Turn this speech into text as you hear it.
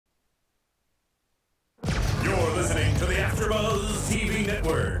AFTERBUZZ TV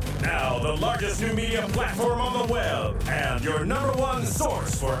Network. Now the largest new media platform on the web and your #1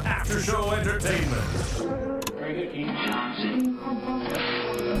 source for after-show entertainment.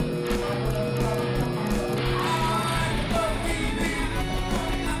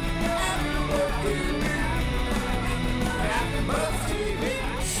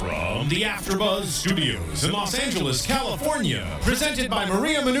 From the AFTERBUZZ Studios in Los Angeles, California, presented by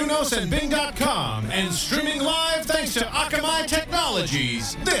Maria Menounos and Bing.com, and streaming live thanks to Akamai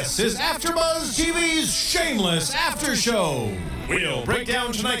Technologies, this is AFTERBUZZ TV's Shameless After Show. We'll break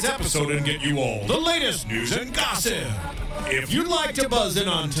down tonight's episode and get you all the latest news and gossip. If you'd like to buzz in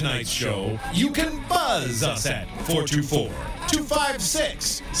on tonight's show, you can buzz us at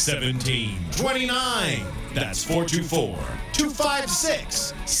 424-256-1729. That's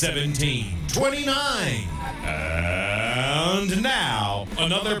 424-256-1729. And now,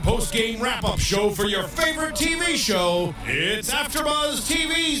 another post-game wrap-up show for your favorite TV show. It's AFTERBUZZ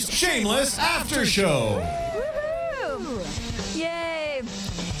TV's Shameless After Show. Woohoo! Yay!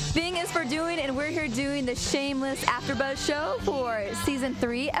 Bing is for doing, and we're here doing the Shameless AFTERBUZZ show for Season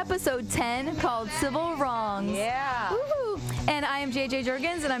 3, Episode 10, called Civil Wrongs. Yeah. Woohoo! And I am JJ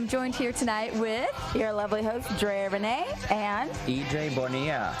Jurgens, and I'm joined here tonight with your lovely host, Drea Renee, and DJ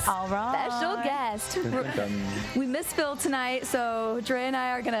Bonilla. All right. Special guest. We missed Phil tonight, so Drea and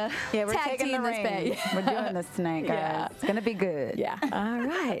I are going to tag team this bit. We're doing this tonight, guys. Yeah. It's going to be good. Yeah. All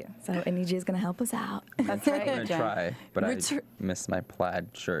right. So, and EJ is going to help us out. That's right. I'm going to try, but I missed my plaid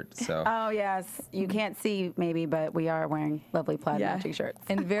shirt, so. Oh, yes. You can't see, maybe, but we are wearing lovely plaid matching shirts.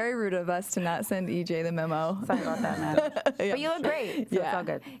 And very rude of us to not send EJ the memo. Sorry about that, man. But you look great, so it's all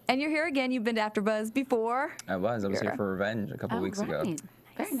good. And you're here again. You've been to AFTERBUZZ before. I was here for revenge a couple weeks ago.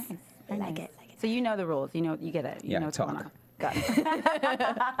 Very nice. I like it. So you know the rules. You know, you get it. You know what's going on. Got it.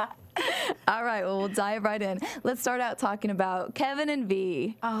 All right, well, we'll dive right in. Let's start out talking about Kevin and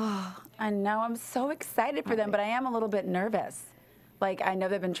V. Oh, I know. I'm so excited for them, but I am a little bit nervous. Like, I know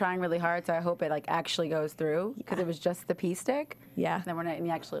they've been trying really hard, so I hope it, like, actually goes through, because it was just the pee stick. Yeah. And then we're not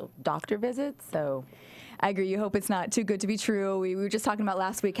any actual doctor visits, so. I agree. You hope it's not too good to be true. We were just talking about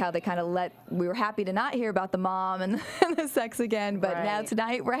last week how they kind of we were happy to not hear about the mom and the sex again, but now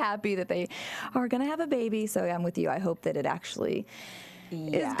tonight we're happy that they are going to have a baby, so I'm with you. I hope that it actually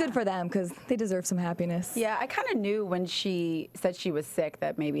is good for them, because they deserve some happiness. Yeah, I kind of knew when she said she was sick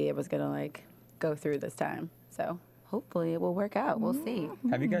that maybe it was going to, like, go through this time, so. Hopefully it will work out. We'll see.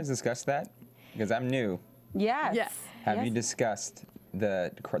 Have you guys discussed that? Because I'm new. Yes. Have you discussed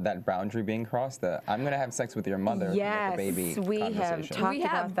that boundary being crossed? I'm going to have sex with your mother and make a baby we have talked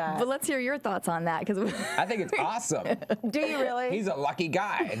about that. But let's hear your thoughts on that, because I think it's awesome. Do you really? He's a lucky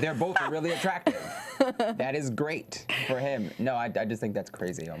guy. They're both really attractive. That is great for him. No, I just think that's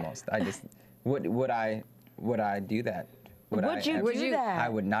crazy almost. I just would I do that? Would you do that? I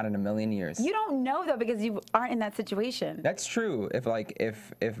would not in a million years. You don't know, though, because you aren't in that situation. That's true.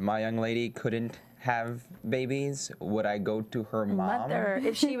 If my young lady couldn't have babies, would I go to her mom? Mother,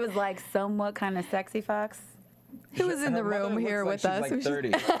 if she was like somewhat kind of sexy fox. Who was in the room here with us? She's like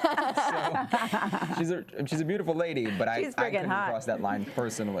 30. So she's a beautiful lady, but I couldn't cross that line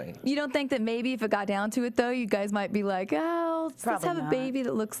personally. You don't think that maybe if it got down to it, though, you guys might be like, oh, let's have a baby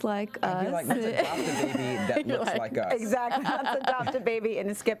that looks like us. I'd be like, let's adopt a baby that looks like us. Exactly. Let's adopt a baby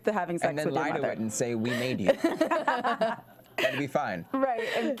and skip to having sex with your mother. And then lie to it and say, we made you. That'd be fine. Right,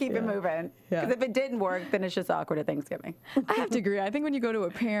 and keep it moving. Because if it didn't work, then it's just awkward at Thanksgiving. I have to agree. I think when you go to a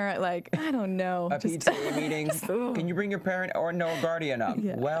parent, like, I don't know. A PTA meeting, can you bring your parent or no guardian up?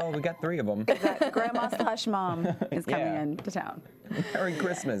 Yeah. Well, we got 3 of them. Grandma/mom is coming into town. Merry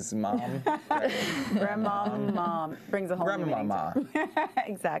Christmas, Mom. Grandma, Mom brings a whole Grandmama.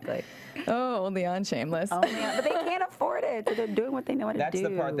 Exactly. Oh, only on Shameless. But they can't afford it, so they're doing what they know how to do. That's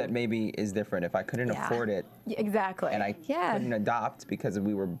the part that maybe is different. If I couldn't afford it. Exactly. And I couldn't adopt because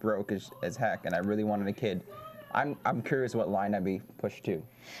we were broke as heck, and I really wanted a kid. I'm curious what line I'd be pushed to.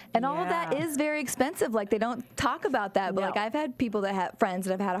 And all of that is very expensive. Like, they don't talk about that, but like, I've had people that have friends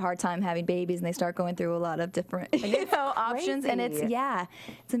that have had a hard time having babies, and they start going through a lot of different options, and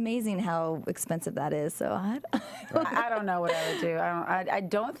it's amazing how expensive that is. So I don't know what I would do. I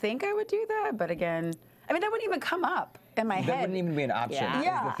don't think I would do that, but again, I mean, that wouldn't even come up in my head. That wouldn't even be an option. Is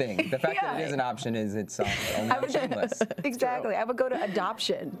the thing. The fact that it is an option is it's only Shameless. Exactly. I would go to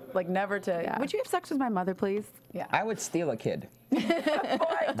adoption, like never to. Would you have sex with my mother, please? Yeah. I would steal a kid. Before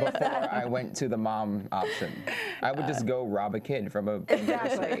I I went to the mom option. I would just go rob a kid from a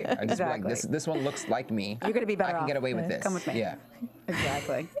Exactly. I just be like, Exactly. this one looks like me. You're gonna be better I can off. get away with this. Come with me. Yeah.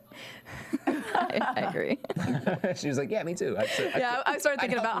 Exactly. I agree. She was like, yeah, me too. Yeah, I started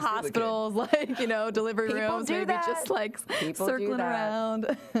thinking about hospitals, like, you know, delivery People rooms, do maybe that. just like People do circling that.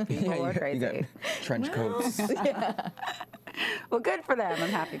 around. People are You got crazy. trench coats. Well, good for them. I'm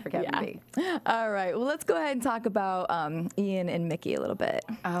happy for Kevin Yeah. B. All right. Well, let's go ahead and talk about Ian and Mickey a little bit.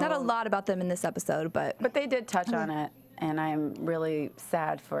 Not a Oh. lot about them in this episode, but But they did touch on it, and I'm really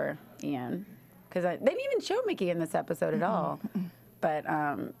sad for Ian because they didn't even show Mickey in this episode at all. But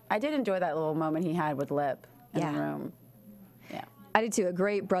I did enjoy that little moment he had with Lip in Yeah. the room. Yeah. I did too. A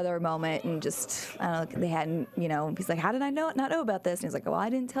great brother moment, and just I don't know. They hadn't, you know. He's like, "How did I not know about this?" And he's like, "Well, I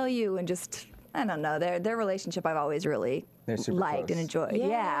didn't tell you." And just I don't know. Their relationship I've always really They're super liked close. and enjoyed.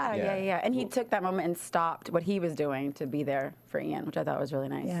 Yeah, Yeah. yeah. And he took that moment and stopped what he was doing to be there for Ian, which I thought was really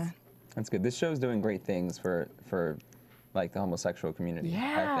nice. Yeah. That's good. This show's doing great things for like the homosexual community. I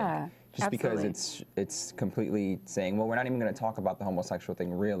Yeah, think. Just because absolutely. it's completely saying, well, we're not even going to talk about the homosexual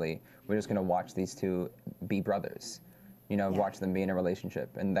thing really. We're just going to watch these two be brothers. You know, watch them be in a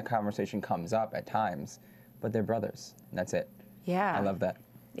relationship, and the conversation comes up at times, but they're brothers. And that's it. Yeah. I love that.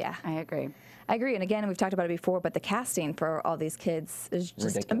 Yeah. I agree. I agree. And again, we've talked about it before, but the casting for all these kids is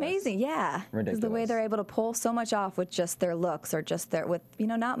just Ridiculous. amazing. Yeah. 'Cause the way Ridiculous. they're able to pull so much off with just their looks or just their, with, you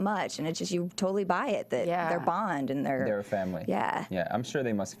know, not much. And it's just, you totally buy it that Yeah. their bond and their. They're a family. Yeah. Yeah, I'm sure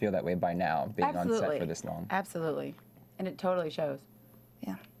they must feel that way by now, being Absolutely. on set for this long. Absolutely. And it totally shows.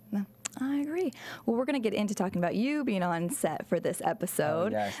 Yeah. No, I agree. Well, we're going to get into talking about you being on set for this Oh,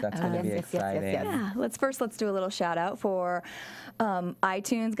 episode. yes, that's going to yes, be yes, yes, yes, exciting. yes. Yeah, let's do a little shout out for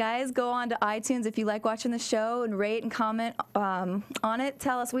iTunes, guys. Go on to iTunes if you like watching the show and rate and comment on it.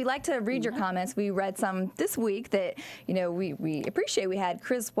 Tell us. We like to read your comments. We read some this week that we appreciate. We had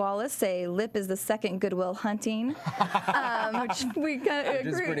Chris Wallace say Lip is the second Goodwill Hunting, which we kind of Which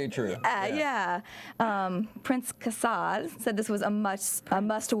is agree. pretty true. Yeah. Prince Kassad said this was a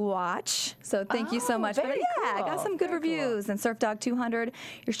must watch. So thank you so Oh, much for that. very Yeah, I got cool. some good Very cool. reviews. And Surf Dog 200,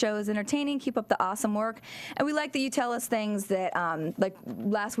 your show is entertaining. Keep up the awesome work. And we like that you tell us things that, like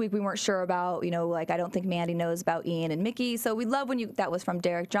last week we weren't sure about, like I don't think Mandy knows about Ian and Mickey. So we love when that was from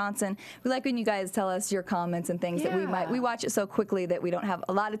Derek Johnson. We like when you guys tell us your comments and things that we watch it so quickly that we don't have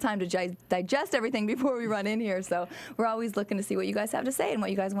a lot of time to digest everything before we run in here. So we're always looking to see what you guys have to say and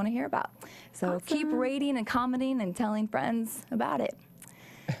what you guys want to hear about. So keep rating and commenting and telling friends about it.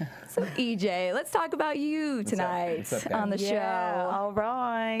 So EJ, let's talk about you tonight What's up, guys? on the Yeah, show. all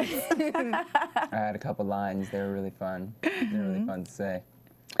right. I had a couple lines. They were really fun. They were really fun to say.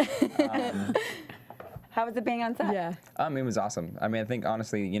 How was it being on set? Yeah. It was awesome. I mean, I think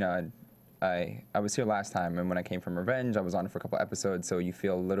honestly, I was here last time, and when I came from Revenge, I was on it for a couple episodes, so you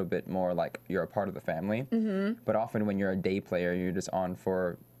feel a little bit more like you're a part of the family. But often when you're a day player, you're just on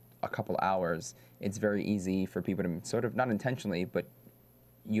for a couple hours. It's very easy for people to sort of, not intentionally, but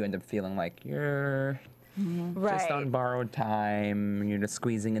you end up feeling like you're just on borrowed time. You're just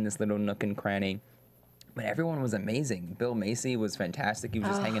squeezing in this little nook and cranny. But everyone was amazing. Bill Macy was fantastic. He was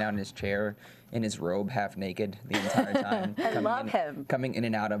just hanging out in his chair, in his robe, half naked the entire time. love him. Coming in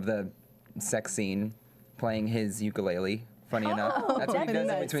and out of the sex scene, playing his ukulele. Funny enough, that's what he does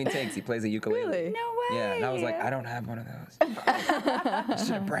in between takes. He plays a ukulele. Really? No way. Yeah, and I was like, I don't have one of those. I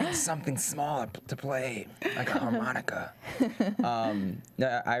should have brought something small to play, like a harmonica.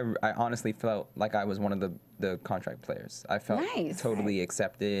 No, I honestly felt like I was one of the contract players. I felt Nice. totally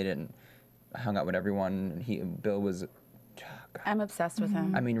accepted and I hung out with everyone. Bill was, God. I'm obsessed with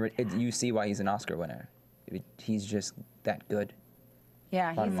him. I mean, you see why he's an Oscar winner. He's just that good.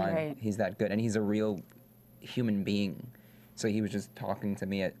 Yeah, Bottom he's line, great. he's that good, and he's a real human being. So he was just talking to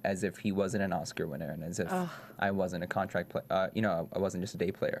me as if he wasn't an Oscar winner, and as if I wasn't a contract player. I wasn't just a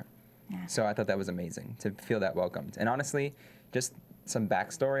day player. Yeah. So I thought that was amazing to feel that welcomed. And honestly, just some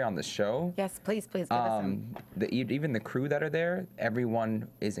backstory on the show. Yes, please give us some. Even the crew that are there, everyone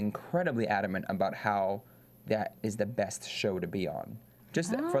is incredibly adamant about how that is the best show to be on.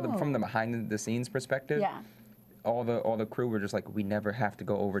 Just from the behind the scenes perspective. Yeah. All the crew were just like, we never have to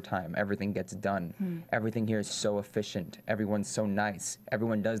go overtime. Everything gets done. Everything here is so efficient. Everyone's so nice.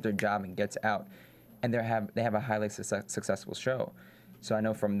 Everyone does their job and gets out, and they have a highly successful show. So I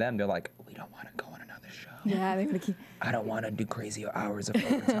know from them, they're like, we don't want to go on another show. Yeah, they're gonna keep. I don't want to do crazy hours of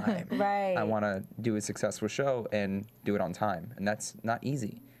overtime. Right. I want to do a successful show and do it on time, and that's not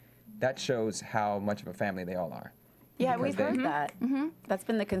easy. That shows how much of a family they all are. Yeah, because we've heard that. That's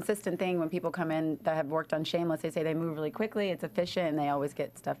been the consistent thing when people come in that have worked on Shameless. They say they move really quickly, it's efficient, and they always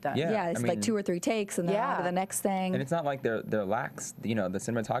get stuff done. Yeah. Yeah, it's I like mean- 2 or 3 takes and then on to the next thing. And it's not like they're lax. You know, the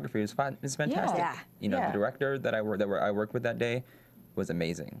cinematography is fantastic. Yeah. You know, Yeah. the director that I worked with that day was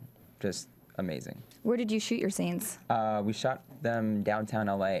amazing, just amazing. Where did you shoot your scenes? We shot them downtown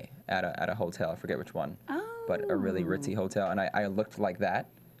LA at a hotel. I forget which one, but a really ritzy hotel. And I looked like that,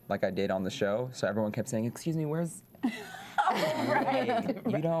 like I did on the show. So everyone kept saying, "Excuse me, where's?" Hey,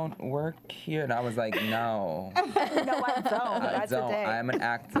 you don't work here, and I was like, "No, No, I don't. I That's don't. the day. I am an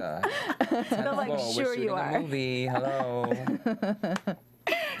actor." They're like, We're sure you shooting are. a movie. Hello.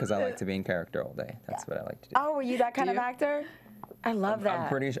 Because I like to be in character all day. That's what I like to do. Oh, were you that kind of actor? I love that. I'm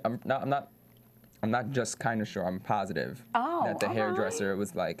pretty sure. I'm not just kind of sure. I'm positive Oh, that the all hairdresser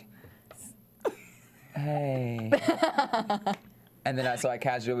was like, "Hey." And then I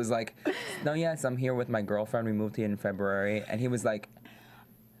casually was like, "No, yes, I'm here with my girlfriend. We moved here in February." And he was like,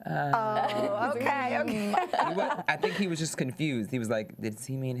 Oh, okay. I think he was just confused. He was like, "Did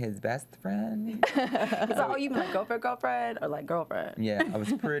he mean his best friend?" He's like, oh, you mean like girlfriend, or like girlfriend? Yeah, I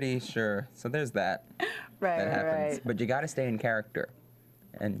was pretty sure. So there's that. Right, That happens. right. But you got to stay in character.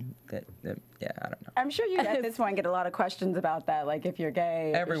 And yeah, I don't know. I'm sure you at this point get a lot of questions about that, like if you're gay.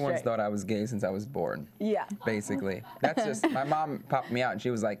 if you're Everyone's straight. thought I was gay since I was born. Yeah. Basically. That's just, my mom popped me out and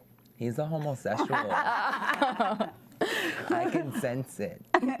she was like, "He's a homosexual." I can sense it.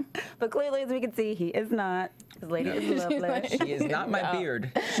 But clearly, as we can see, he is not. His lady is lovely. She is not my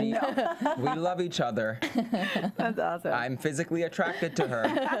beard. We love each other. That's awesome. I'm physically attracted to her.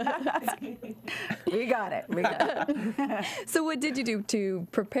 We got it. We got it. So what did you do to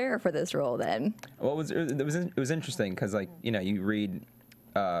prepare for this role then? Well, it was interesting because, like, you know, you read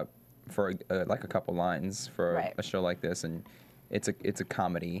for like a couple lines for Right. a show like this, and it's a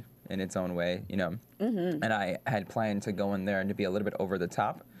comedy in its own way, you know. And I had planned to go in there and to be a little bit over the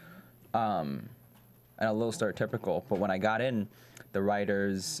top, and a little stereotypical. But when I got in, the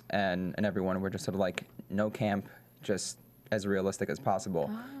writers and everyone were just sort of like, "No camp, just as realistic as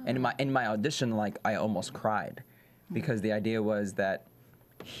possible." And in my audition, like, I almost cried because the idea was that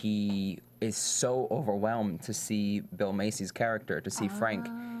he is so overwhelmed to see Bill Macy's character, to see Frank,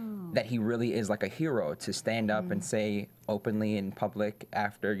 that he really is like a hero to stand up and say openly in public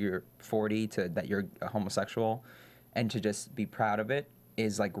after you're 40 that you're a homosexual, and to just be proud of it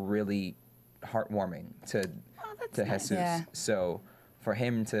is like really heartwarming to Jesus. Yeah. So for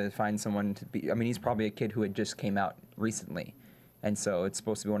him to find someone to be, I mean, he's probably a kid who had just came out recently, and so it's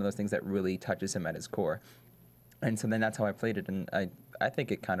supposed to be one of those things that really touches him at his core. And so then that's how I played it, and I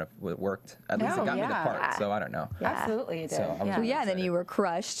think it kind of worked. At least it got me the part, so I don't know. Absolutely, you did. So I was Well, really yeah, then excited. you were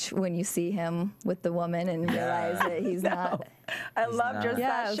crushed when you see him with the woman and realize that he's not. I loved your not.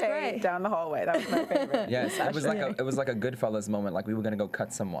 Yeah, it was sachet great. down the hallway. That was my favorite. Yes, it was like a Goodfellas moment. Like we were gonna go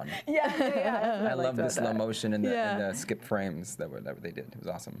cut someone. Yeah. I love the liked slow that. motion and Yeah. the skip frames that they did. It was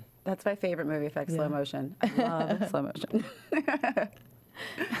awesome. That's my favorite movie effect, slow motion. I love slow motion.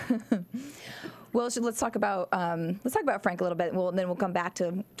 Well, let's talk about Frank a little bit. Well, and then we'll come back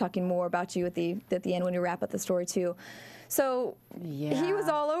to talking more about you at the end when we wrap up the story too. So he was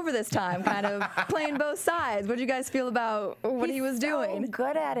all over this time, kind of playing both sides. What did you guys feel about what he was doing? He's so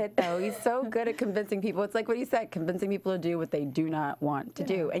good at it, though. He's so good at convincing people. It's like what he said, convincing people to do what they do not want to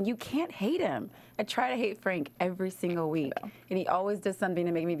do. And you can't hate him. I try to hate Frank every single week. And he always does something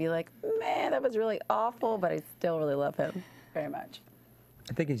to make me be like, man, that was really awful, but I still really love him very much.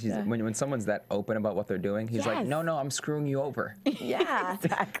 I think it's just, when someone's that open about what they're doing, he's like, Yes. no, I'm screwing you over. Yeah,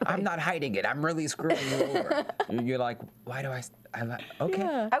 exactly. I'm not hiding it. I'm really screwing you over. You're like, why do I'm like, okay.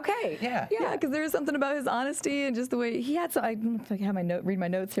 Yeah. Okay. Yeah. Yeah, because there was something about his honesty and just the way he had some. I don't know if I have read my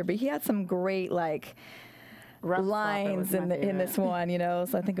notes here, but he had some great like Rump Flopper was lines my in this favorite. one. You know,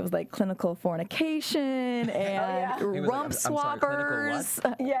 so I think it was like clinical fornication and He was like, rump I'm sorry, clinical what?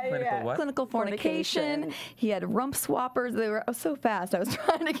 swappers. Clinical what? Clinical fornication. Fornication. He had rump swappers. They were so fast. I was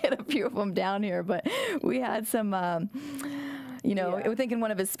trying to get a few of them down here, but we had some. You know, I think in one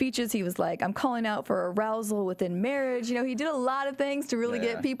of his speeches, he was like, "I'm calling out for arousal within marriage." You know, he did a lot of things to really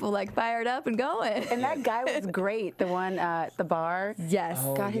Yeah. get people like fired up and going. And that guy was great, the one at the bar. Yes.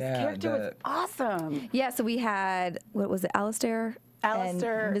 Oh, God, his yeah, character was awesome. Yeah, so we had, what was it, Alistair?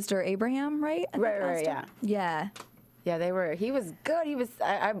 Alistair. And Mr. Abraham, right? I think Right, Alistair? Yeah. Yeah, he was good. He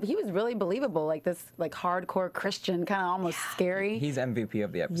was really believable, like this like hardcore Christian, kind of almost scary. He's MVP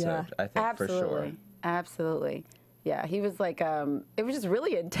of the episode, I think, for sure. Absolutely. Yeah, he was like, it was just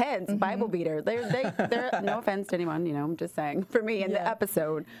really intense, Bible beater. They're no offense to anyone, you know, I'm just saying. For me, in the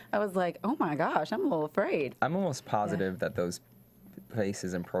episode, I was like, oh my gosh, I'm a little afraid. I'm almost positive that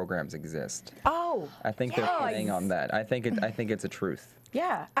places and programs exist. Oh, I think they're playing on that. I think it's a truth.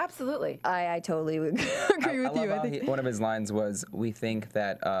 yeah, absolutely. I totally would agree with you. I think One of his lines was, "We think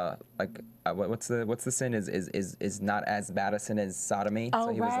that what's the sin is not as bad a sin as sodomy." Oh,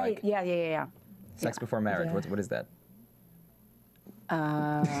 so he right. was like, yeah. sex before marriage. Yeah. What is that?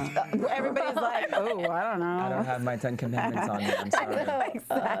 Everybody's like, oh, I don't know. I don't have my 10 Commandments on me. I'm sorry.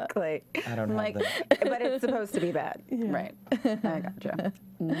 Exactly. I don't have them. But it's supposed to be bad. Right. I gotcha.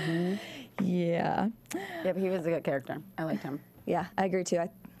 yeah, Yeah, but he was a good character. I liked him. yeah, I agree too.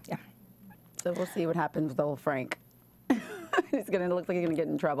 Yeah. So we'll see what happens with old Frank. He's going to look like he's going to get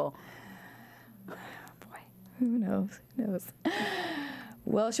in trouble. Who knows? Who knows?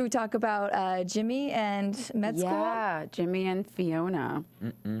 Well, should we talk about Jimmy and med school? Yeah, Jimmy and Fiona.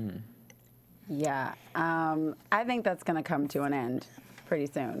 Yeah, I think that's going to come to an end pretty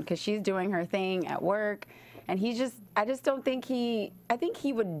soon because she's doing her thing at work, and I just don't think I think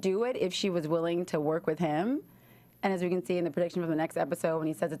he would do it if she was willing to work with him. And as we can see in the prediction from the next episode, when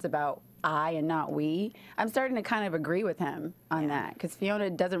he says it's about I and not we, I'm starting to kind of agree with him on that because Fiona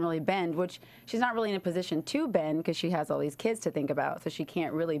doesn't really bend, which she's not really in a position to bend because she has all these kids to think about, so she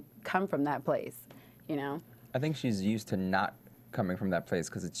can't really come from that place, you know? I think she's used to not coming from that place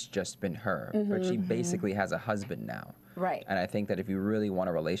because it's just been her. But she basically has a husband now. Right. And I think that if you really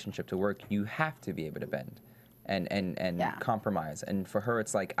want a relationship to work, you have to be able to bend and compromise. And for her,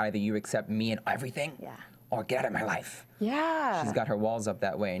 it's like either you accept me and everything, or get out of my life. Yeah. She's got her walls up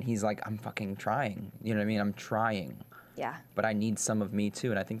that way, and he's like, I'm fucking trying. You know what I mean? I'm trying. Yeah. But I need some of me too,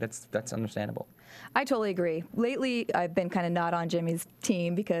 and I think that's understandable. I totally agree. Lately, I've been kind of not on Jimmy's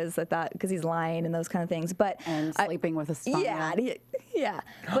team because he's lying and those kind of things. But And sleeping with a sponsor. Yeah.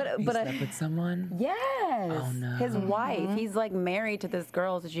 But slept with someone? Yes. Oh, no. His wife. He's like married to this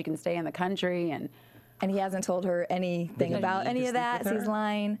girl so she can stay in the country And he hasn't told her anything he about need any to of sleep that, with so he's her?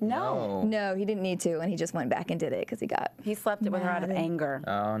 lying. No. No, he didn't need to, and he just went back and did it because he slept with her out of mad. anger.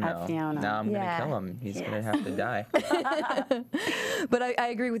 Oh, no. At Fiona. Now I'm Yeah. going to kill him. He's going to have to die. But I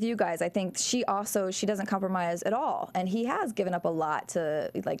agree with you guys. I think she doesn't compromise at all, and he has given up a lot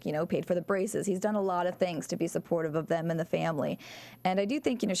to, paid for the braces. He's done a lot of things to be supportive of them and the family, and I do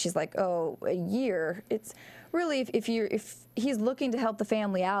think, she's like, oh, a year. It's really if he's looking to help the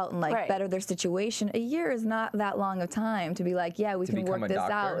family out and better their situation, a year is not that long of time to be like, yeah, we can work this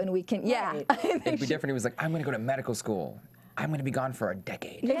out and we can, Right. It'd be different. He was like, I'm going to go to medical school. I'm going to be gone for a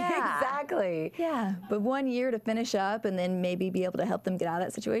decade. Yeah. Exactly. Yeah, but 1 year to finish up and then maybe be able to help them get out of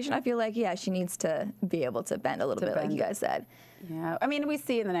that situation. I feel like, she needs to be able to bend a little bit, like you guys said. Yeah, I mean, we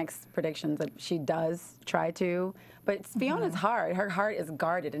see in the next predictions that she does try to, but Fiona's hard. Her heart is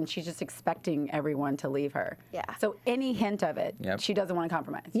guarded, and she's just expecting everyone to leave her. Yeah. So any hint of it, she doesn't want to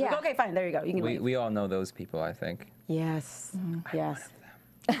compromise. Yeah. Like, okay, fine, there you go. You can leave. We all know those people, I think. Yes. Yes.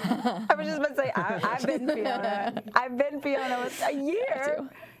 I was just about to say, I've been Fiona. I've been Fiona a year.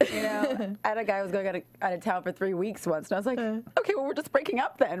 I had a guy who was going out of town for 3 weeks once, and I was like, okay, well, we're just breaking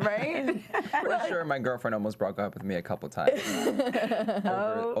up then, right? Pretty sure my girlfriend almost broke up with me a couple times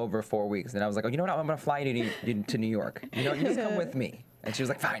over 4 weeks. And I was like, oh, you know what? I'm going to fly you to New York. You just come with me. And she was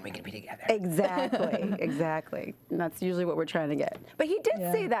like, fine, we can be together. Exactly. And that's usually what we're trying to get. But he did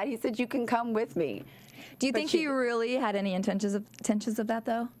say that. He said, you can come with me. Do you think he really had any intentions of that,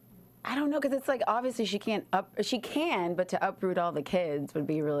 though? I don't know, because it's like, obviously she can, but to uproot all the kids would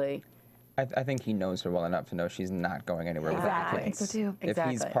be really... I think he knows her well enough to know she's not going anywhere with the kids. I think so too.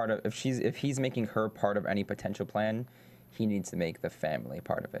 If he's making her part of any potential plan, he needs to make the family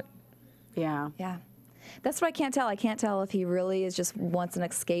part of it. Yeah. Yeah. That's what I can't tell. I can't tell if he really just wants an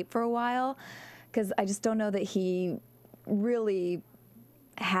escape for a while, because I just don't know that he really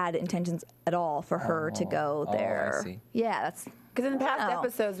had intentions at all for her to go there. I see. Yeah, that's... Because in the past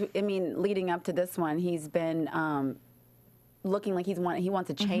episodes, I mean, leading up to this one, he's been looking like he wants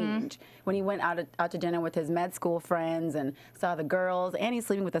a change. When he went out to dinner with his med school friends and saw the girls, and he's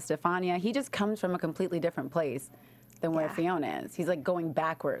sleeping with Estefania, he just comes from a completely different place than where Fiona is. He's like going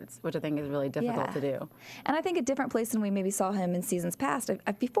backwards, which I think is really difficult to do. And I think a different place than we maybe saw him in seasons past.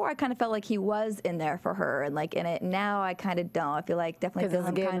 Before, I kind of felt like he was in there for her and in it. Now I kind of don't. I feel like definitely feel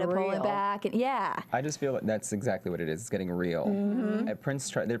him kind of pulling back. And I just feel like that's exactly what it is. It's getting real.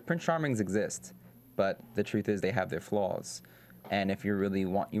 Prince Charmings exist, but the truth is they have their flaws. And if you really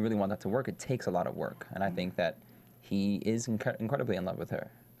want that to work, it takes a lot of work. And I think that he is incredibly in love with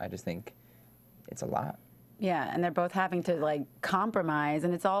her. I just think it's a lot. Yeah, and they're both having to compromise,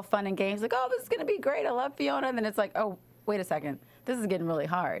 and it's all fun and games. Like, oh, this is gonna be great. I love Fiona. And then it's like, oh, wait a second, this is getting really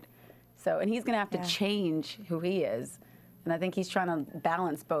hard. So, and he's gonna have to change who he is, and I think he's trying to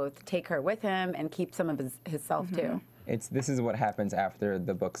balance both, take her with him and keep some of his self too. This is what happens after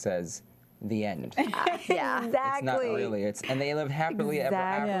the book says the end. Yeah. Exactly. It's not really. And they lived happily ever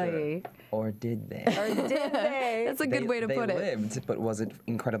after. Exactly. Or did they? Or did they? That's a good way to put it. They lived, but was it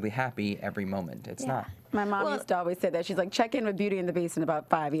incredibly happy every moment? It's not. My mom used to always say that. She's like, check in with Beauty and the Beast in about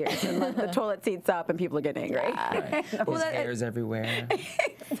 5 years. And like, the toilet seat's up and people are getting angry. Right. His hair's everywhere.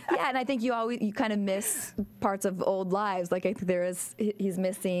 Yeah, and I think you kind of miss parts of old lives. Like I think he's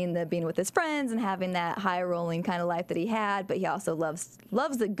missing the being with his friends and having that high rolling kind of life that he had, but he also loves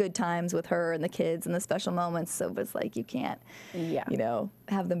the good times with her and the kids and the special moments. So it's like you can't,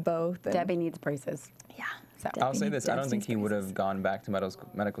 have them both. And, Debbie needs braces. Yeah. So. I'll say this: I don't think he would have gone back to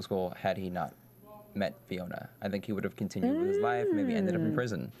medical school had he not met Fiona. I think he would have continued with his life, maybe ended up in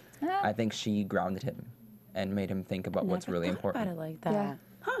prison. I think she grounded him and made him think about what's really important. About it like that. Yeah.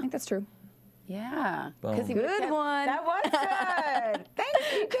 I think that's true. Yeah. Boom. Good one. That was good.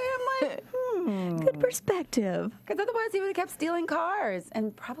 Thank you, I'm like, Good perspective. Because otherwise he would have kept stealing cars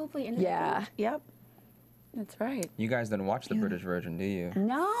and probably ended up. Yep. That's right. You guys didn't watch the British version, do you?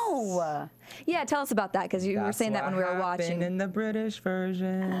 No. Yeah, tell us about that because you were saying that when we were watching. In the British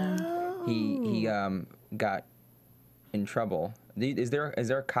version, he got in trouble. Is there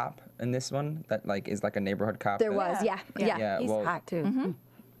a cop in this one that is like a neighborhood cop? There was, yeah. He's hot too.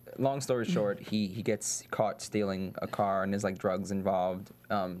 Long story short, he gets caught stealing a car and there's like drugs involved.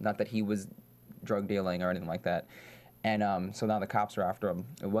 Not that he was drug dealing or anything like that. And so now the cops are after him.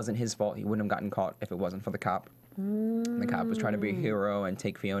 It wasn't his fault. He wouldn't have gotten caught if it wasn't for the cop. The cop was trying to be a hero and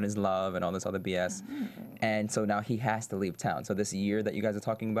take Fiona's love and all this other BS. And so now he has to leave town. So this year that you guys are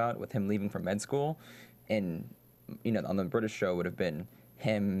talking about with him leaving from med school, on the British show would have been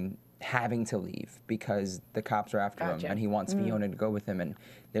him having to leave because the cops are after him and he wants Fiona to go with him. And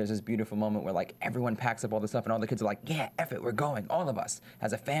there's this beautiful moment where like everyone packs up all the stuff and all the kids are like, yeah, F it, we're going, all of us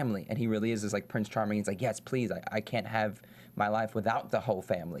as a family. And he really is this like Prince Charming. He's like, yes, please, I can't have my life without the whole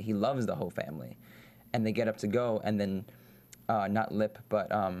family. He loves the whole family. And they get up to go and then not Lip,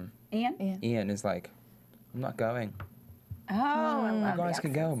 but Ian is like, I'm not going. Oh, You guys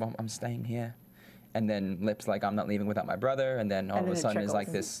can go, but I'm staying here. And then Lip's like, I'm not leaving without my brother. And then all of a sudden is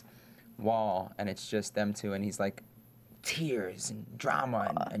like this wall and it's just them two and he's like tears and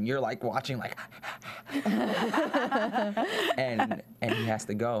drama and you're like watching like and he has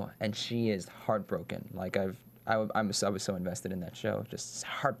to go and she is heartbroken. Like I was so invested in that show, just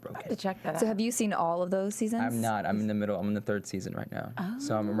heartbroken. to check that out. So have you seen all of those seasons? I'm not. I'm in the middle. I'm in the 3rd season right now.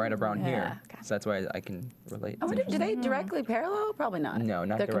 So I'm right around here. Okay. So that's why I can relate. I wonder, do they directly parallel? Probably not. No,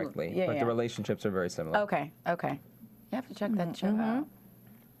 not They're directly. But the relationships are very similar. Okay. You have to check that show out.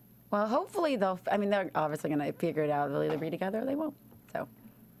 Well, hopefully they're obviously going to figure it out. They'll either be together or they won't. So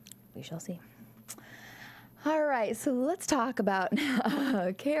We shall see. All right, so let's talk about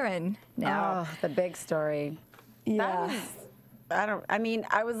Karen now. the big story. Yeah.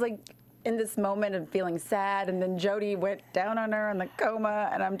 I was like in this moment of feeling sad, and then Jody went down on her in the coma,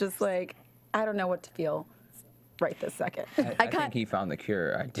 and I'm just like, I don't know what to feel right this second. I think he found the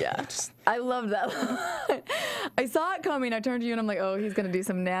cure. I love that. I saw it coming. I turned to you and I'm like, oh, he's going to do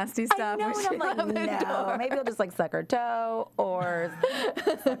some nasty stuff. I know, and I'm like, no. Maybe he'll just like suck her toe or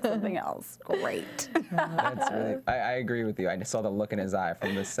suck something else. Great. That's really. I agree with you. I saw the look in his eye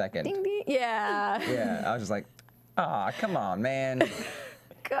from the second. Ding, ding. Yeah. Yeah, I was just like, come on, man.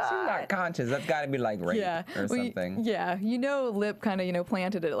 God. She's not conscious. That's got to be like rape or something. Lip kind of,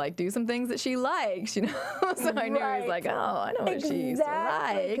 planted it, like, do some things that she likes, So I knew he was like, oh, I know what she used to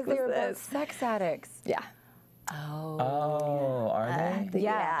like. Because they were both sex addicts. Yeah. Oh, are they?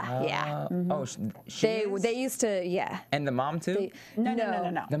 Yeah. Oh, They used to, yeah. And the mom too?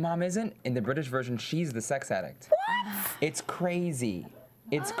 No. The mom isn't? In the British version, she's the sex addict. What? It's crazy.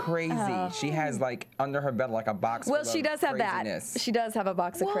 It's crazy. She has like under her bed like a box. Well, she does have craziness. that. She does have a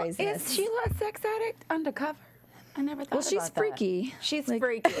box of craziness. Is Sheila a sex addict undercover? I never thought about that. Well, she's freaky. She's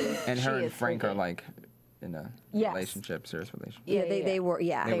freaky. And She her and is Frank freaky. are like in a relationship, serious relationship. Yeah, they were.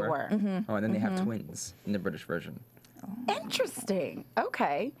 Yeah, They were. Oh, and then they have twins in the British version. Interesting.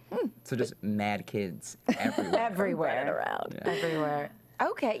 Okay. So just mad kids everywhere. Everywhere. around. Yeah. Everywhere.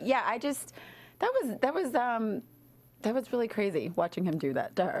 Okay. Yeah. That was really crazy watching him do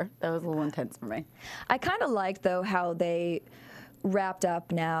that to her. That was a little intense for me. I kind of like though how they wrapped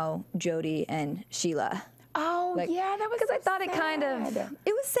up now Jody and Sheila. Oh, that was because I thought it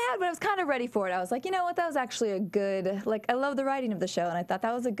was sad, but I was kind of ready for it. I was like, you know what, that was actually a good, I love the writing of the show, and I thought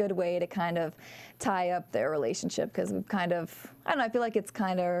that was a good way to kind of tie up their relationship, because we've kind of, I don't know, I feel like it's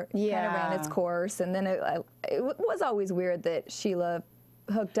kind of ran its course, and then it was always weird that Sheila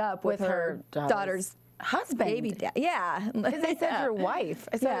hooked up with her daughter's husband. Baby, yeah. Because they said your wife.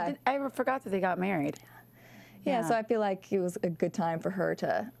 I forgot that they got married. Yeah, so I feel like it was a good time for her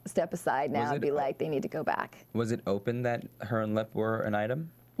to step aside now and be like, they need to go back. Was it open that her and Lip were an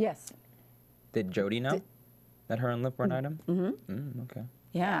item? Yes. Did Jody know that her and Lip were an item? Mm-hmm. Okay.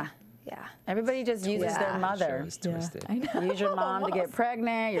 Yeah. Yeah. Everybody just uses their mother. Show is twisted. I know. Use your mom to get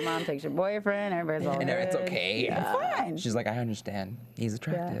pregnant. Your mom takes your boyfriend. Everybody's all And good. it's okay. Yeah. It's fine. She's like, I understand. He's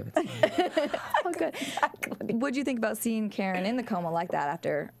attractive. It's fine. Oh, good. What'd you think about seeing Karen in the coma like that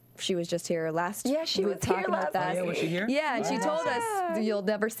after she was just here last? Yeah, she was here last Oh, yeah, was she here? Yeah, and she told us you'll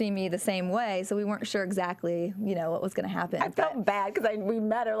never see me the same way, so we weren't sure exactly, what was going to happen. I felt bad because we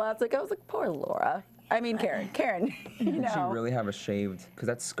met her last week. I was like, poor Laura. I mean, Karen. You know. Did she really have a shaved? Because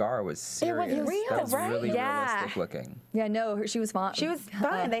that scar was serious. It was real, That's right? really Yeah. realistic looking. Yeah, no, she was fine. She was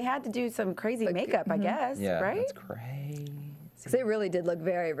fine. They had to do some crazy makeup, I guess. Yeah, right? that's crazy. Because it really did look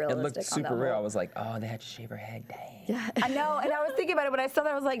very It realistic. looked on super the real. I whole- was like, oh, they had to shave her head. Dang. Yeah. I know, and I was thinking about it when I saw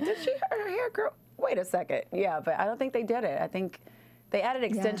that. I was like, did her hair grow? Wait a second. Yeah, but I don't think they did it. I think they added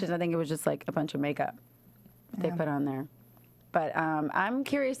extensions. I think it was just like a bunch of makeup they put on there. But I'm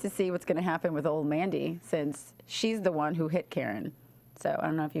curious to see what's going to happen with old Mandy since she's the one who hit Karen. So I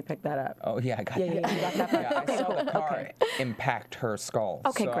don't know if you picked that up. Oh, yeah, I got that. You got that. Yeah, I saw the car impact her skull.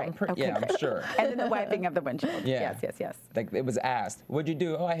 Okay, so great. Yeah, I'm sure. And then the wiping of the windshield. Yeah. Yes. Like, it was asked, what'd you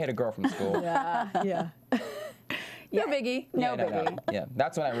do? Oh, I hit a girl from school. Yeah. No biggie. No Yeah, biggie. Yeah,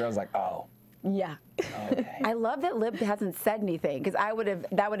 that's when I realized, like, oh, Yeah. okay. I love that Lib hasn't said anything because that would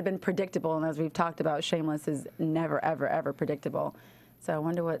have been predictable, and as we've talked about, Shameless is never, ever, ever predictable. So I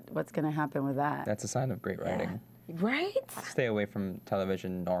wonder what's going to happen with that. That's a sign of great writing. Right? Stay away from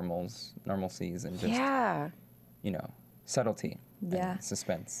television normalcies, and just, subtlety. Yeah. And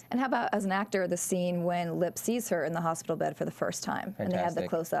suspense. And how about as an actor, the scene when Lip sees her in the hospital bed for the first time, and they have the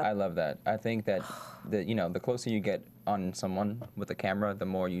close up. I love that. I think that the closer you get on someone with a camera, the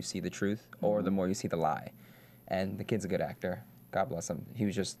more you see the truth, or the more you see the lie. And the kid's a good actor. God bless him. He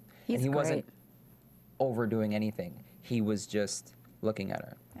was just he wasn't overdoing anything. He was just looking at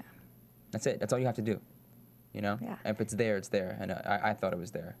her. Yeah. That's it. That's all you have to do. Yeah. If it's there, it's there. And I thought it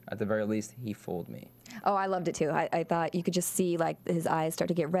was there. At the very least, he fooled me. Oh, I loved it too. I thought you could just see like his eyes start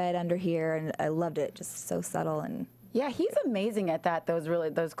to get red under here, and I loved it. Just so subtle and. Yeah, he's amazing at that.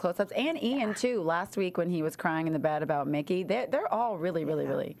 Those close-ups, and Ian too. Last week when he was crying in the bed about Mickey, they're all really, really,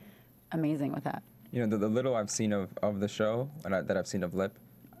 really amazing with that. The little I've seen of the show and that I've seen of Lip,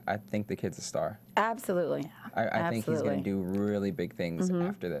 I think the kid's a star. Absolutely. I think he's going to do really big things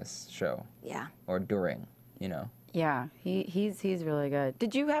after this show. Yeah. Or during, Yeah, he's really good.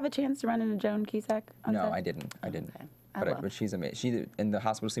 Did you have a chance to run into Joan Cusack? No, I didn't. Okay. But she's amazing. She in the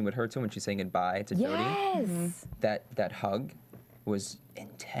hospital scene with her too, when she's saying goodbye to Jody. Yes. That hug was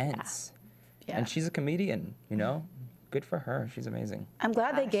intense. Yeah. And she's a comedian, Good for her. She's amazing. I'm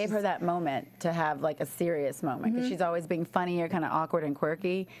glad they gave her that moment to have like a serious moment because she's always being funny or kind of awkward and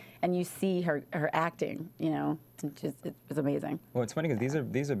quirky, and you see her acting. It was amazing. Well, it's funny because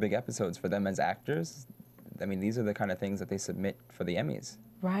these are big episodes for them as actors. I mean, these are the kind of things that they submit for the Emmys.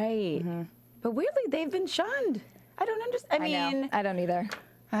 Right. But weirdly, they've been shunned. I don't understand. I know. I don't either.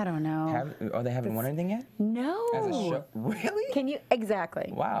 I don't know. They haven't won anything yet? No. As a show? Really? Can you? Exactly.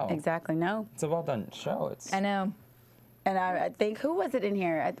 Wow. Exactly. No. It's a well done show. I know. And I think, who was it in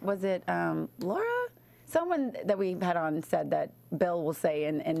here? Was it Laura? Someone that we had on said that Bill will say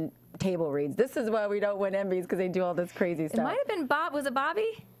in table reads, this is why we don't win Emmys because they do all this crazy stuff. It might have been Bob. Was it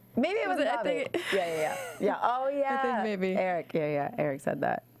Bobby? Maybe it was I Bobby. think- Yeah. Oh, yeah. I think maybe. Eric. Yeah. Eric said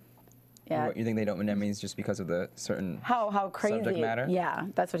that. Yeah. You think they don't win Emmys just because of the certain How crazy. subject matter? Yeah,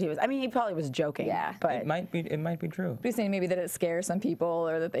 that's what he was. I mean, he probably was joking. Yeah. But It might be true. You're saying maybe that it scares some people,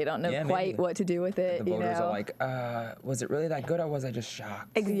 or that they don't know Yeah, quite maybe. what to do with it. The voters are like, was it really that good, or was I just shocked?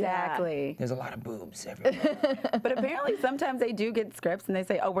 exactly. There's a lot of boobs everywhere. But apparently sometimes they do get scripts and they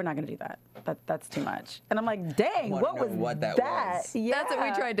say, oh, we're not going to do that. That's too much. And I'm like, dang, Wanna what know was what that was. Yeah. That's what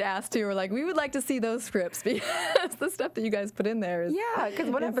we tried to ask too. We're like, we would like to see those scripts because the stuff that you guys put in there is Yeah, because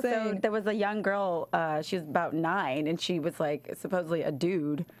one insane. episode there was a young girl. She was about 9, and she was like supposedly a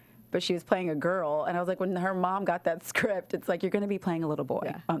dude, but she was playing a girl. And I was like, when her mom got that script, it's like you're going to be playing a little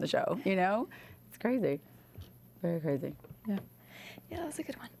boy on the show. It's crazy, very crazy. Yeah, that was a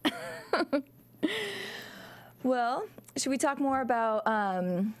good one. Well, should we talk more about?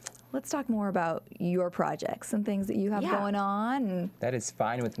 Let's talk more about your projects and things that you have going on. And That is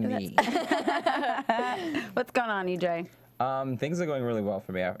fine with me. What's going on, EJ? Things are going really well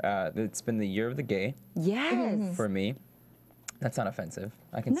for me. It's been the year of the gay Yes. for me. That's not offensive.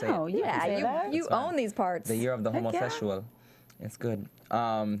 I can say No, it. you can say that. you own these parts. The year of the Heck yeah. homosexual. It's good.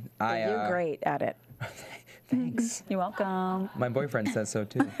 You're great at it. Thanks. You're welcome. My boyfriend says so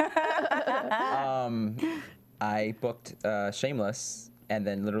too. I booked Shameless, and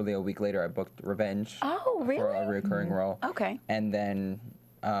then literally a week later I booked Revenge. Oh, really? For a recurring role. Okay. And then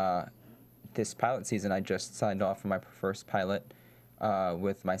this pilot season, I just signed off for my first pilot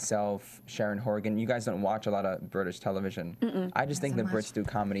with myself, Sharon Horgan. You guys don't watch a lot of British television. I just think the Brits do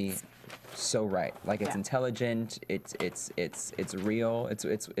comedy so right. Like it's intelligent. It's real.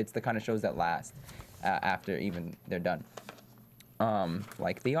 It's the kind of shows that last after even they're done.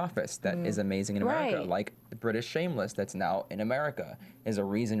 Like The Office, that is amazing in America. Right. Like the British Shameless, that's now in America, is a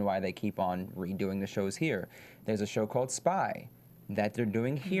reason why they keep on redoing the shows here. There's a show called Spy that they're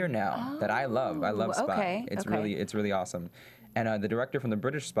doing here now that I love. I love Spy. Okay, It's okay. really awesome. And the director from the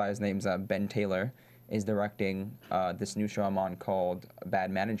British Spy, his name's Ben Taylor, is directing this new show I'm on called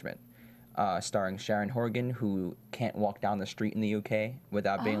Bad Management, starring Sharon Horgan, who can't walk down the street in the UK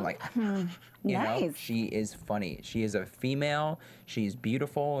without being like, you know, Nice. she is funny. She is a female. She's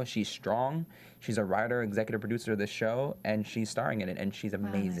beautiful. She's strong. She's a writer, executive producer of the show, and she's starring in it, and she's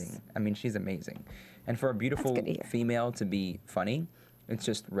amazing. I mean, she's amazing. And for a beautiful good to hear. female to be funny, it's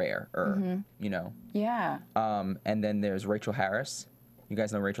just rare, you know. Yeah. And then there's Rachel Harris. You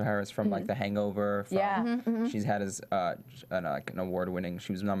guys know Rachel Harris from like The Hangover. From, Yeah. She's had like an award-winning.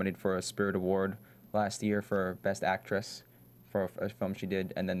 She was nominated for a Spirit Award last year for Best Actress for a film she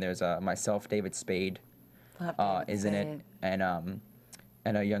did. And then there's myself, David Spade, Love David is in it, Spade.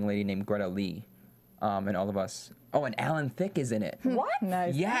 and a young lady named Greta Lee, and all of us. Oh, and Alan Thicke is in it. What?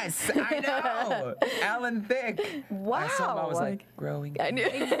 Nice. Yes, I know. Alan Thicke. I saw him, I was Wow. like, growing. I knew.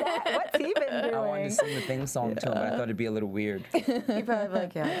 What's he been doing? I wanted to sing the theme song to him, but I thought it'd be a little weird. He probably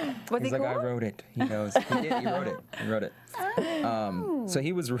like, yeah. Was He's he like, cool? I wrote it. He knows. He did. He wrote it. He wrote it. So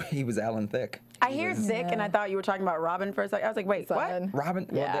he was Alan Thicke. I hear Thick, and I thought you were talking about Robin for a second. I was like, wait, what? Son. Robin.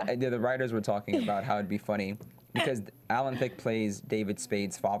 Yeah. Well, the writers were talking about how it'd be funny because Alan Thicke plays David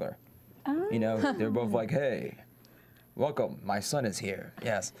Spade's father. You know, they're both like, hey, welcome, my son is here.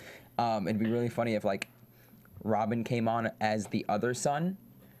 Yes. It'd be really funny if like Robin came on as the other son,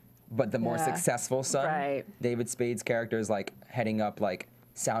 but the more Yeah. successful son. Right. David Spade's character is like heading up like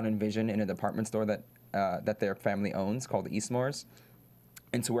sound and vision in a department store that their family owns called Eastmore's.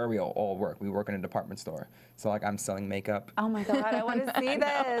 And so where we all work. We work in a department store. So like I'm selling makeup. Oh my God, I want to see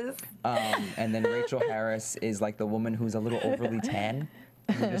this. And then Rachel Harris is like the woman who's a little overly tan.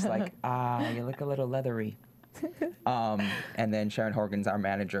 And you're just like, you look a little leathery. And then Sharon Horgan's our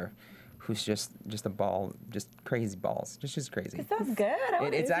manager, who's just a ball, just crazy balls, just crazy. It sounds good. I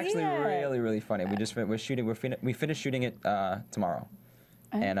wanna It's see actually it. really funny. We finished shooting it tomorrow.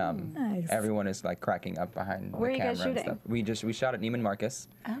 And Nice. everyone is like cracking up behind Where are the you camera guys and shooting? stuff. We shot at Neiman Marcus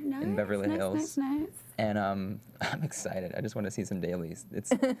Oh, nice, in Beverly nice, Hills. Nice. And I'm excited. I just want to see some dailies.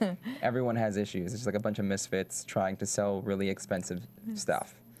 It's everyone has issues. It's like a bunch of misfits trying to sell really expensive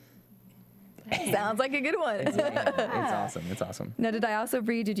stuff. Sounds like a good one. It's awesome. It's awesome. Now, did I also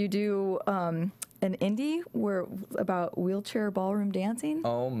read? Did you do an indie about wheelchair ballroom dancing?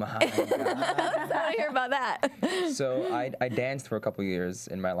 Oh my God. I want to hear about that. So I danced for a couple years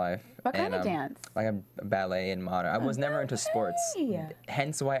in my life. What kind of dance? Like a ballet and modern. I was never into sports. Hey.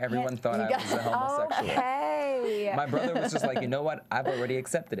 Hence why everyone thought I was a homosexual. Okay. My brother was just like, you know what? I've already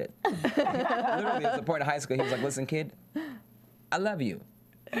accepted it. Literally, at the point in high school, he was like, listen, kid, I love you.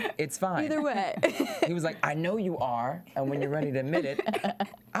 It's fine. Either way. He was like, I know you are, and when you're ready to admit it,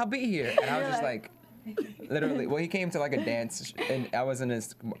 I'll be here. And I was just like, literally. Well, he came to like a dance, and I was in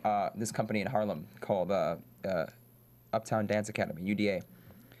this company in Harlem called Uptown Dance Academy, UDA.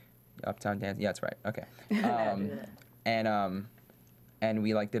 Uptown Dance. Yeah, that's right. Okay. And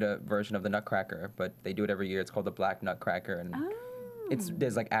we like did a version of the Nutcracker, but they do it every year. It's called the Black Nutcracker, and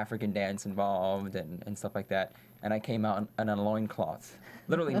there's like African dance involved and stuff like that. And I came out in a loincloth,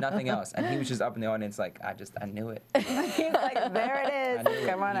 literally nothing else. And he was just up in the audience like, I knew it. He's like, there it I knew is. it.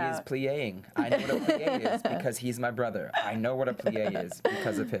 Come on He is out. plieing. I know what a plie is because he's my brother. I know what a plie is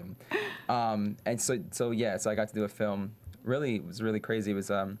because of him. And so I got to do a film. Really, it was really crazy. It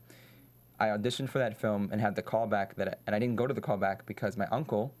was I auditioned for that film and had the callback and I didn't go to the callback because my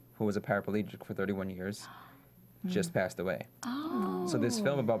uncle, who was a paraplegic for 31 years, just passed away. Oh. So this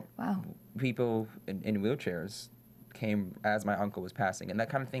film about Wow. people in wheelchairs came as my uncle was passing, and that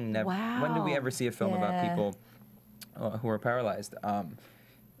kind of thing never. When do we Wow. ever see a film about Yeah. people who are paralyzed?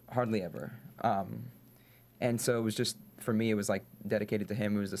 Hardly ever. And so it was just for me. It was like dedicated to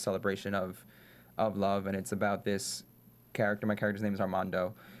him. It was a celebration of love, and it's about this character. My character's name is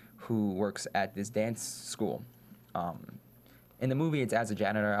Armando, who works at this dance school. In the movie, it's as a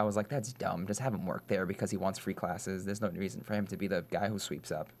janitor. I was like, that's dumb. Just have him work there because he wants free classes. There's no reason for him to be the guy who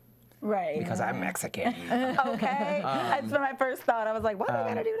sweeps up. Right. Because I'm Mexican. Okay. That's my first thought. I was like, why do I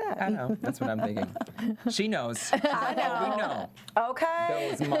gotta do that? I know. That's what I'm thinking. She knows. She's like, oh, we know.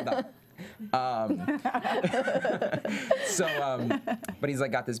 Okay. Those mother. But he's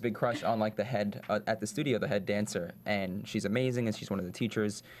like got this big crush on like the head at the studio, the head dancer, and she's amazing, and she's one of the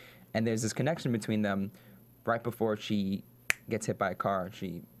teachers, and there's this connection between them. Right before she gets hit by a car,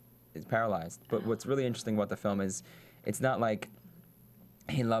 she is paralyzed. But what's really interesting about the film is, it's not like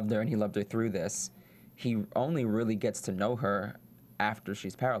he loved her and he loved her through this. He only really gets to know her after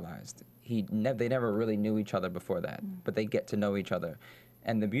she's paralyzed. They never really knew each other before that, but they get to know each other.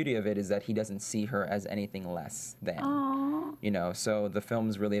 And the beauty of it is that he doesn't see her as anything less than. Aww. You know, so the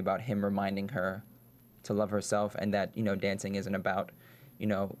film's really about him reminding her to love herself, and that, you know, dancing isn't about, you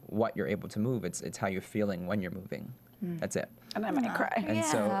know, what you're able to move. It's how you're feeling when you're moving. That's it. And I might cry.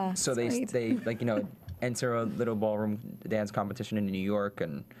 And so they like, you know, enter a little ballroom dance competition in New York,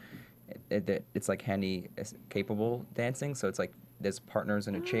 and it's like capable dancing. So it's like there's partners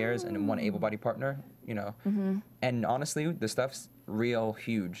in the chairs and one able-bodied partner, you know. And honestly, the stuff's real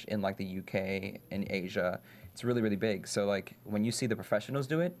huge in like the UK and Asia. It's really, really big. So like when you see the professionals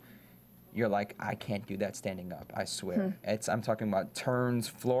do it, you're like, I can't do that standing up, I swear. I'm talking about turns,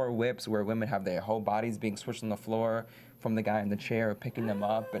 floor whips, where women have their whole bodies being switched on the floor from the guy in the chair picking them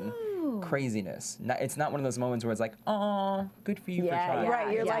up, and craziness. It's not one of those moments where it's like, oh, good for you for trying.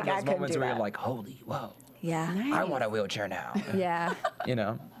 Right, you're like, I those couldn't moments do where that. you're like, holy, whoa. Yeah. Nice. I want a wheelchair now. Yeah. You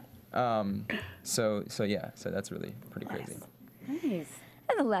know? So that's really pretty crazy. Nice.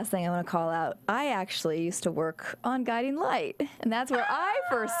 And the last thing I want to call out, I actually used to work on Guiding Light, and that's where I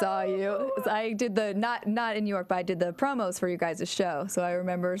first saw you. I did not in New York, but I did the promos for you guys' show. So I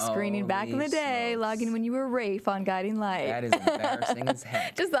remember screening back in the day, logging when you were Rafe on Guiding Light. That is embarrassing as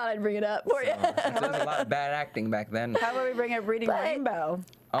heck. Just thought I'd bring it up for you. There was a lot of bad acting back then. How about we bring up Reading Rainbow?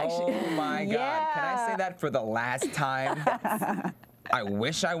 Oh my God. Yeah. Can I say that for the last time? I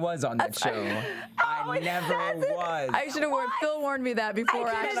wish I was on that show. I never was. I should have Phil warned me that before.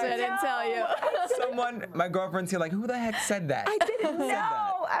 Actually, I didn't tell you. My girlfriend's here like, who the heck said that? I didn't know.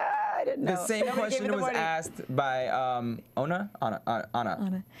 I didn't know. The same question was asked by Anna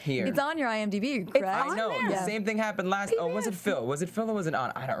here. It's on your IMDb, correct? I know. Yeah. The same thing happened last. Oh, was it Phil? Was it Phil or was it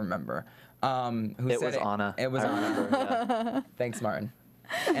Anna? I don't remember. It was Anna. It was Anna. Remember, yeah. Thanks, Martin.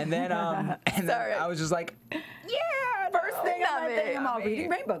 And then I was just like, Yeah, first thing I'm all Reading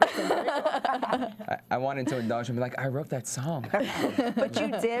Rainbow. I wanted to indulge and be like, I wrote that song. But you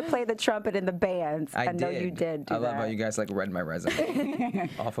did play the trumpet in the bands. I know you did do I love that. how you guys like read my resume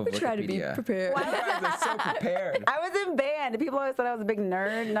off of Wikipedia. Try to be prepared. You guys are so prepared. I was in band, and people always thought I was a big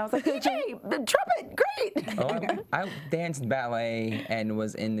nerd, and I was like, DJ, the trumpet, great. Oh, I danced ballet and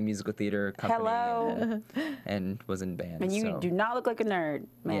was in the musical theater company. Hello. And was in band. And you so. do not look like a nerd,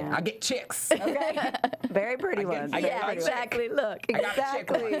 man. Yeah, I get chicks. Okay. Very pretty ones. I get Yeah, my exactly. chick. Look, I got chick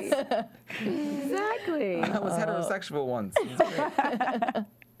Exactly. ones. Exactly. I was heterosexual once. It was great.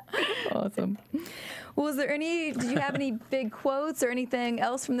 awesome. Well, did you have any big quotes or anything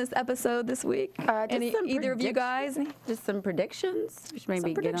else from this episode this week? Either of you guys? Just some predictions. We should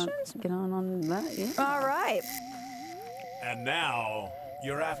maybe get on that. Yeah. All right. And now,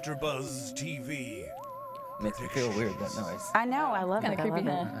 your AfterBuzz TV. Makes me feel weird, that noise. I know. I love Kind it. of creepy,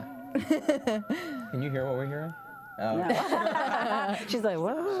 I love huh? Can you hear what we're hearing? it. She's like,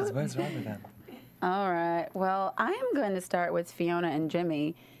 what? What's wrong with them? All right. Well, I am going to start with Fiona and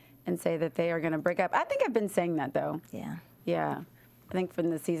Jimmy and say that they are going to break up. I think I've been saying that, though. Yeah. Yeah. I think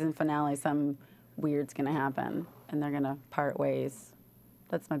from the season finale, some weird's going to happen, and they're going to part ways.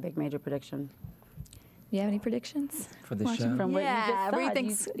 That's my big major prediction. You have any predictions? For the show? From what you just Yeah. What do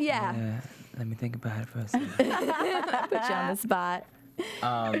you said, think? Yeah. Let me think about it for a second. Put you on the spot.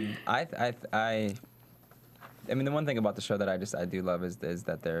 I mean, the one thing about the show that I do love is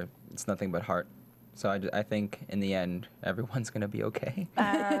that it's nothing but heart. So I think in the end, everyone's gonna be okay.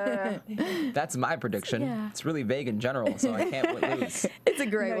 That's my prediction. Yeah. It's really vague in general, so I can't lose. It's a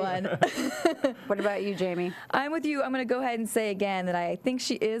great one. What about you, Jamie? I'm with you. I'm going to go ahead and say again that I think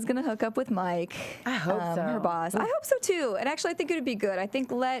she is going to hook up with Mike. I hope so. Her boss. I hope so too. And actually, I think it would be good. I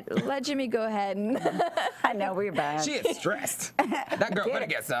think let Jimmy go ahead and. I know we're bad. She is stressed. That girl better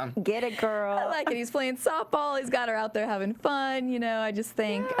get some. Get it, girl. I like it. He's playing softball. He's got her out there having fun. You know, I just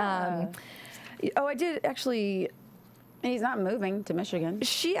think. Yeah. I did actually. And he's not moving to Michigan.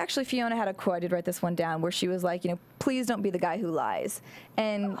 Fiona had a quote, I did write this one down, where she was like, please don't be the guy who lies.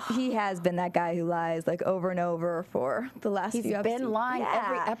 And he has been that guy who lies, like, over and over for the last few episodes. He's been lying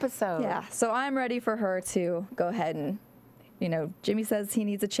every episode. Yeah, so I'm ready for her to go ahead and, Jimmy says he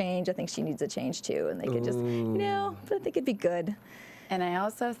needs a change. I think she needs a change, too. And they could just, but I think it'd be good. And I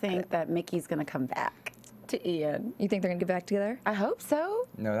also think that Mickey's going to come back to Ian. You think they're going to get back together? I hope so.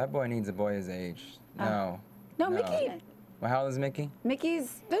 No, that boy needs a boy his age. No. No, Mickey. Well, how old is Mickey? They're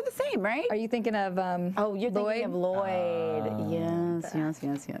the same, right? Are you thinking of Oh, you're Lloyd? thinking of Lloyd.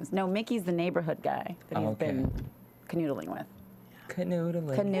 Yes. No, Mickey's the neighborhood guy that he's been canoodling with.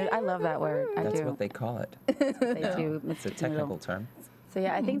 Canoodling. I love that word. That's I do. what they call it. They do. It's a technical term. So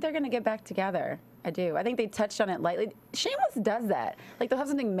yeah, I think they're gonna get back together. I do. I think they touched on it lightly. Shameless does that. Like they'll have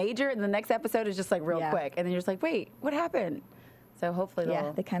something major, and the next episode is just like real quick, and then you're just like, wait, what happened? So hopefully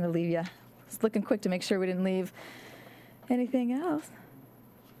they'll. they kind of leave you. Just looking quick to make sure we didn't leave anything else.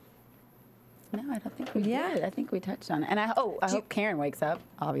 No, I don't think we did. I think we touched on it. And I hope Karen wakes up,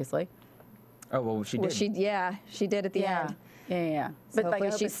 obviously. Oh, well, she did. She did at the end. Yeah. So But like, I hopefully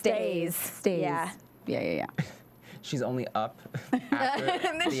hope she it stays. stays. Yeah. She's only up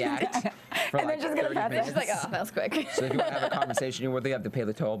after the act for And like then she's gonna 30 pass out. minutes. She's like, oh, that was quick. So if you want to have a conversation, you have to pay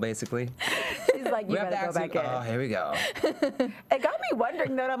the toll, basically. She's like, you We have better to go back in. Oh, here we go. It got me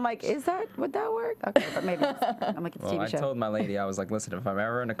wondering though. I'm like, would that work? Okay, but maybe I'm like, it's a Well, TV I show. told my lady, I was like, listen, if I'm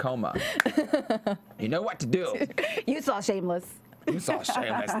ever in a coma, you know what to do. You saw Shameless. You saw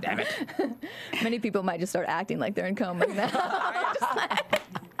Shameless, damn it. Many people might just start acting like they're in coma now.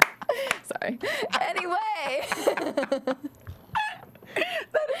 Sorry. Anyway.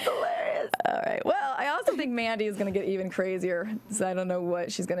 That is hilarious. All right. Well, I also think Mandy is going to get even crazier. So I don't know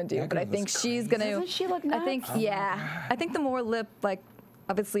what she's going to do, That but I girl think was she's going to. Doesn't she look I think, nuts? I think the more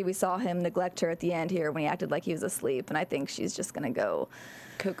obviously we saw him neglect her at the end here when he acted like he was asleep, and I think she's just going to go.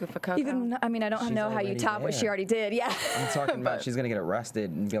 Cuckoo for Coco. Even, I mean, I don't She's know how you already top what she there. already did. Yeah. I'm talking about she's gonna get arrested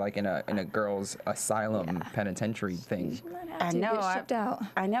and be like in a girls' asylum penitentiary thing. I know. Get shipped out.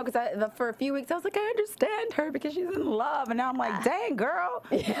 I know, because for a few weeks I was like, I understand her because she's in love, and now I'm like, dang girl,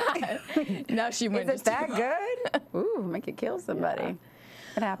 Now she went. is it that good? Ooh, make it kill somebody.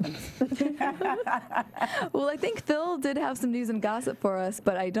 It happens. Well, I think Phil did have some news and gossip for us,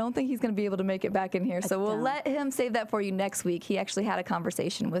 but I don't think he's going to be able to make it back in here. So we'll let him save that for you next week. He actually had a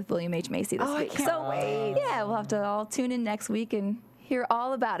conversation with William H. Macy this week. I can't wait. Yeah, we'll have to all tune in next week and hear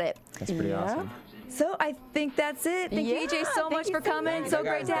all about it. That's pretty awesome. So I think that's it. Thank you, EJ, so much for coming. So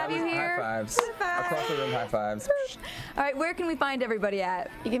great to have you here. High fives. Across the room, high fives. All right, where can we find everybody at?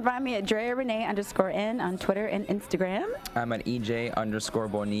 You can find me at Drea Renee _N on Twitter and Instagram. I'm at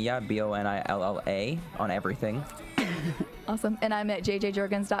EJ_Bonilla, Bonilla, on everything. Awesome. And I'm at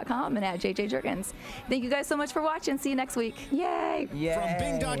jjjurgens.com and at JJ Jurgens. Thank you guys so much for watching. See you next week. Yay. From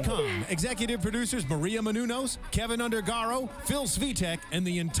Bing.com, executive producers Maria Menounos, Kevin Undergaro, Phil Svitek, and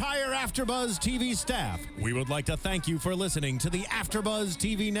the entire AfterBuzz TV staff, we would like to thank you for listening to the AfterBuzz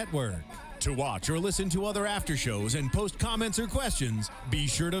TV network. To watch or listen to other after shows and post comments or questions, be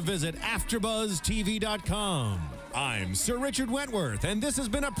sure to visit AfterBuzzTV.com. I'm Sir Richard Wentworth, and this has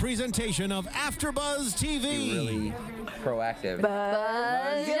been a presentation of AfterBuzz TV. Really proactive.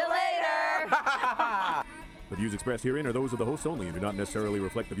 Buzz you later. The views expressed herein are those of the hosts only and do not necessarily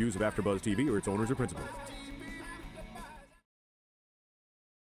reflect the views of AfterBuzz TV or its owners or principals.